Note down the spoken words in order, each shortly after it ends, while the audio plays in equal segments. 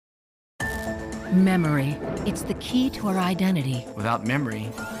Memory. It's the key to our identity. Without memory,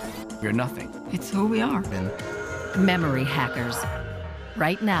 we're nothing. It's who we are. Memory hackers.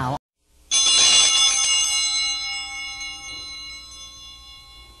 Right now.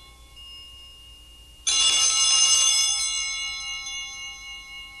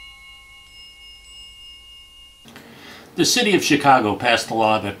 The city of Chicago passed a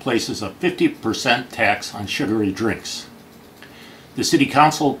law that places a 50% tax on sugary drinks. The city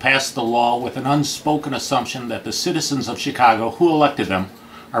council passed the law with an unspoken assumption that the citizens of Chicago who elected them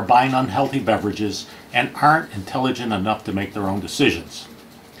are buying unhealthy beverages and aren't intelligent enough to make their own decisions.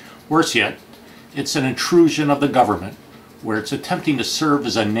 Worse yet, it's an intrusion of the government where it's attempting to serve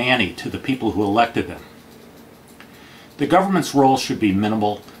as a nanny to the people who elected them. The government's role should be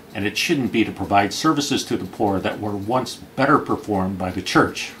minimal, and it shouldn't be to provide services to the poor that were once better performed by the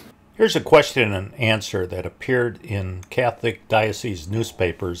church. Here's a question and answer that appeared in Catholic diocese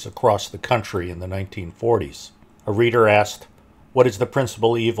newspapers across the country in the 1940s. A reader asked, "What is the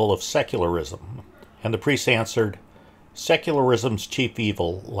principal evil of secularism?" And the priest answered, "Secularism's chief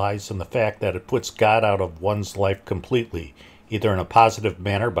evil lies in the fact that it puts God out of one's life completely, either in a positive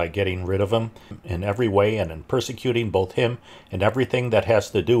manner by getting rid of him in every way and in persecuting both him and everything that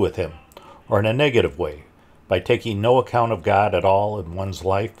has to do with him, or in a negative way, by taking no account of God at all in one's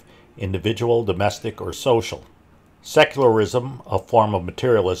life, individual, domestic, or social." Secularism, a form of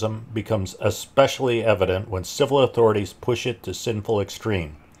materialism, becomes especially evident when civil authorities push it to sinful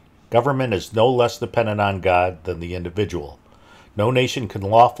extreme. Government is no less dependent on God than the individual. No nation can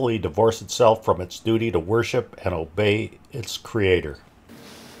lawfully divorce itself from its duty to worship and obey its Creator.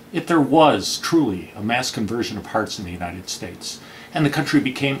 If there was truly a mass conversion of hearts in the United States, and the country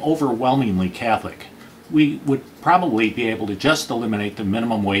became overwhelmingly Catholic, we would probably be able to just eliminate the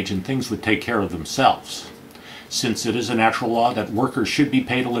minimum wage and things would take care of themselves. Since it is a natural law that workers should be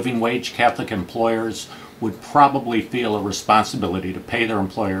paid a living wage, Catholic employers would probably feel a responsibility to pay their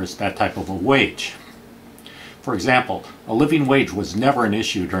employers that type of a wage. For example, a living wage was never an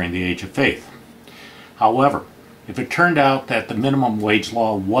issue during the Age of Faith. However, if it turned out that the minimum wage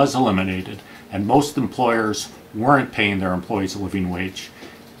law was eliminated and most employers weren't paying their employees a living wage,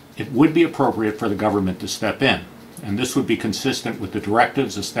 it would be appropriate for the government to step in, and this would be consistent with the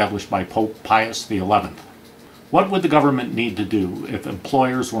directives established by Pope Pius XI. What would the government need to do if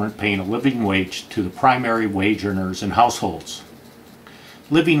employers weren't paying a living wage to the primary wage earners in households?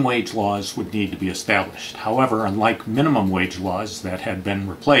 Living wage laws would need to be established. However, unlike minimum wage laws that had been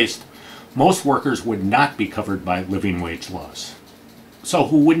replaced, most workers would not be covered by living wage laws. So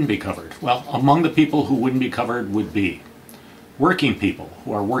who wouldn't be covered? Well, among the people who wouldn't be covered would be working people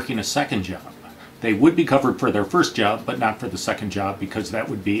who are working a second job. They would be covered for their first job, but not for the second job because that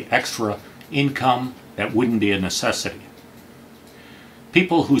would be extra income that wouldn't be a necessity.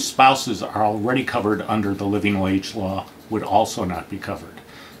 People whose spouses are already covered under the living wage law would also not be covered.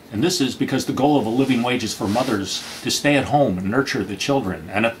 And this is because the goal of a living wage is for mothers to stay at home and nurture the children.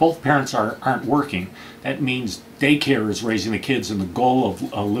 And if both parents aren't working, that means daycare is raising the kids and the goal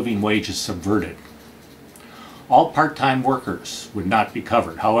of a living wage is subverted. All part-time workers would not be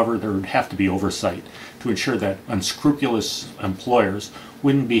covered. However, there would have to be oversight to ensure that unscrupulous employers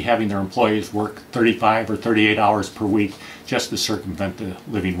wouldn't be having their employees work 35 or 38 hours per week just to circumvent the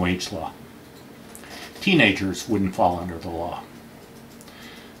living wage law. Teenagers wouldn't fall under the law.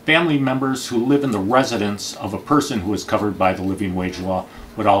 Family members who live in the residence of a person who is covered by the living wage law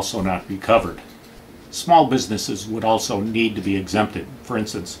would also not be covered. Small businesses would also need to be exempted. For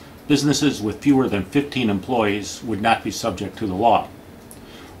instance, businesses with fewer than 15 employees would not be subject to the law.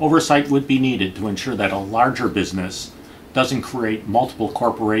 Oversight would be needed to ensure that a larger business doesn't create multiple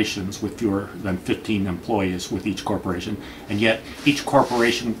corporations with fewer than 15 employees with each corporation, and yet each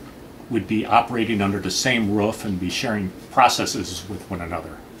corporation would be operating under the same roof and be sharing processes with one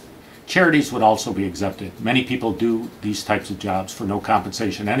another. Charities would also be exempted. Many people do these types of jobs for no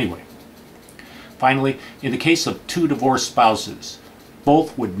compensation anyway. Finally, in the case of two divorced spouses,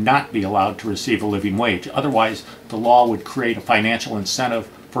 both would not be allowed to receive a living wage. Otherwise, the law would create a financial incentive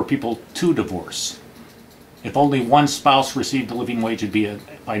for people to divorce. If only one spouse received a living wage, it would be a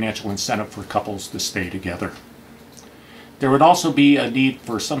financial incentive for couples to stay together. There would also be a need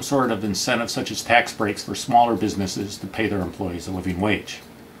for some sort of incentive, such as tax breaks for smaller businesses to pay their employees a living wage.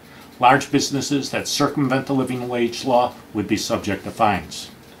 Large businesses that circumvent the living wage law would be subject to fines.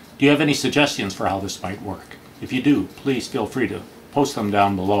 Do you have any suggestions for how this might work? If you do, please feel free to post them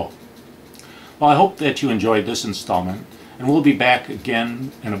down below. Well, I hope that you enjoyed this installment, and we'll be back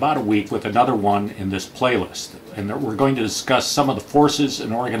again in about a week with another one in this playlist. And we're going to discuss some of the forces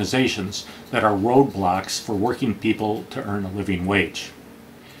and organizations that are roadblocks for working people to earn a living wage.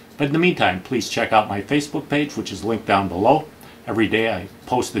 But in the meantime, please check out my Facebook page, which is linked down below. Every day I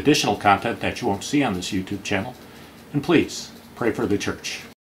post additional content that you won't see on this YouTube channel. And please, pray for the church.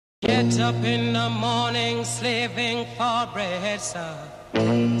 Get up in the morning, slaving for bread, sir,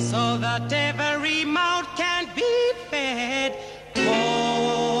 so that every mouth can be fed. Oh,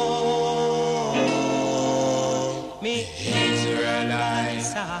 me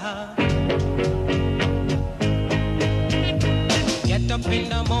Israelites, get up in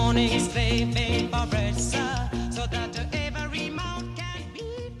the morning, slaving for bread, sir,